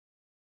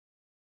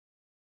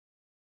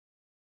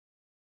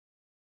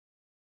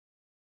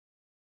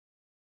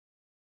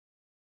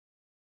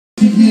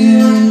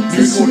here.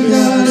 Just hold it,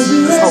 that's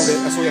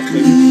all you have to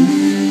do.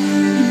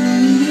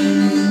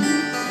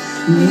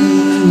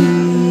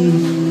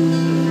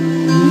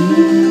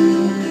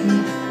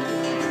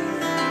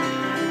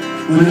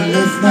 When I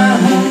left my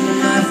home and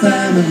my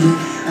family,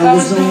 I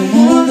was no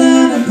more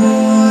than a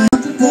boy.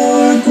 The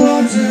poor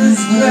quarters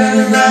where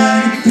the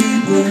right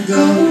people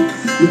go,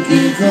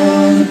 looking for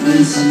the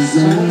places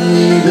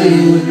only they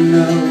would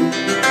know.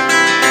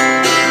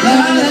 La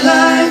la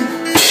la,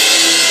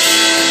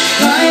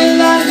 la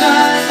la la,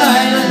 la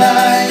la la,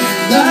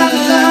 la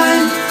la la,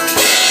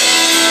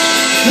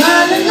 la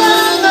la la,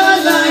 la la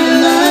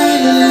la,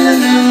 la la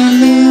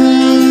la.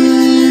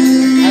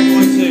 How do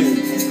I zoom?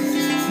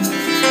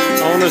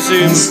 I want to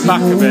zoom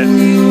back a bit.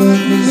 You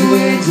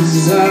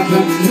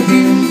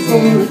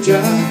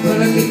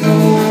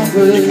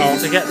can't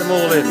to get them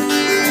all in.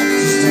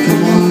 Just to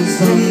come on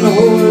from the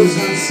whores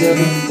on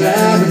 7th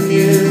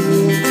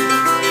Avenue.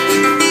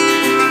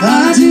 I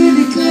did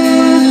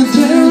declare that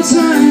there were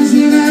times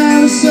when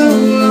I was so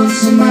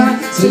lonesome I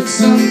took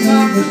some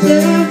comfort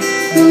there.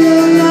 La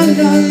la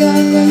la la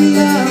la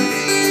la.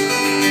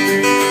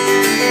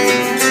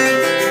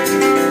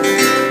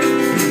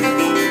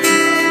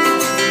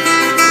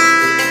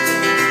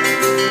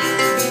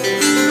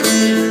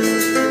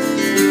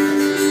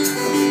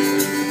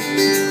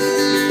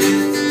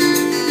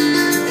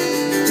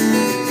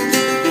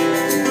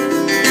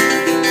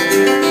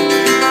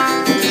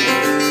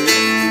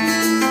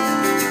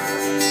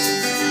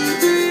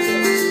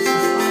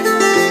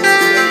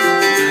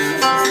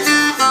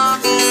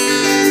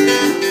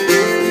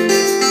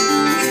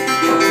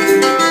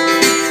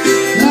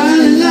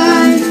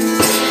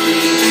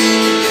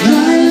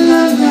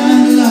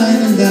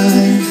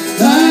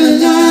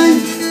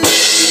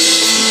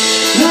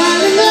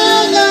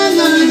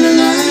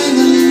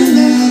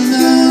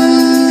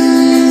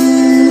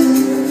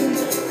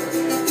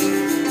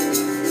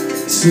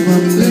 So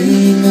I'm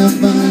laying up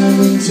my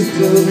winter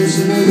clothes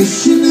and I'm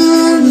wishing I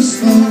was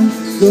home,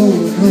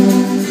 going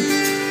home.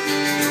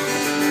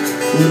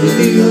 When the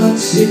New York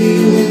City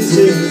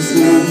winters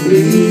are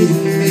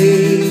bleeding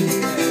me,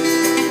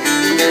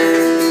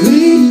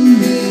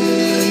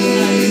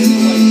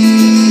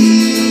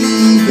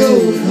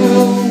 going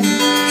home.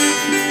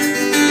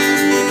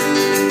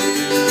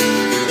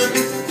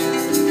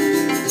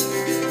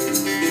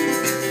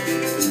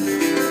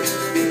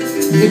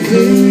 In the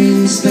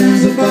clearing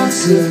stands a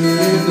boxer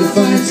and a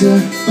fighter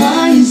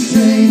by his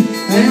train,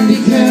 and he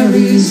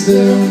carries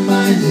the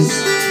reminders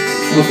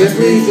of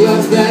every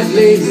glove that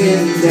laid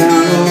him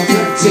down, all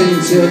tucked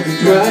into and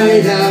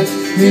cried out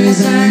in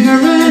his anger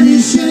and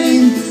his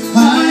shame. I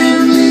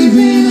am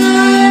leaving,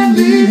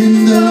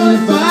 though the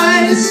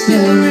fight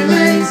still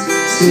remains,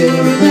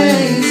 still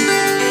remains.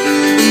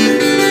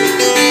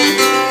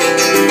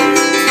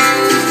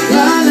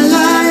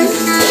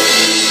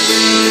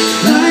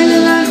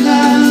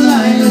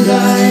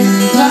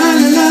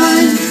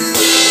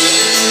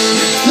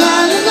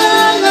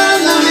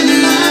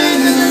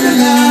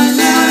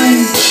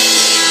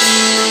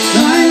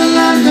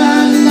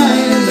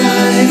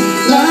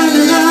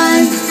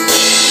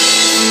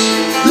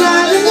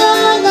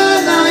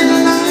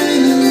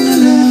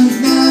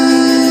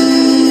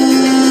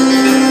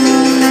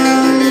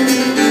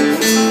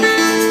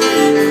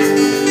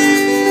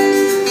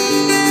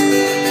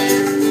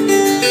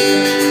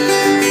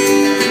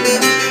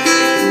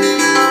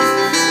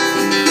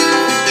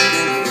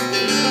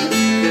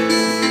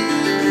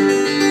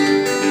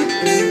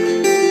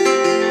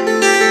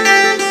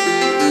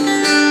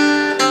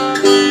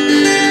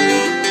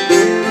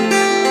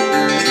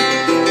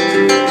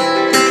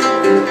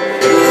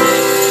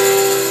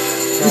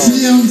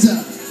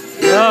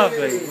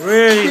 Lovely,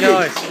 really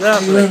nice,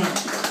 lovely,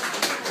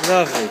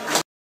 lovely.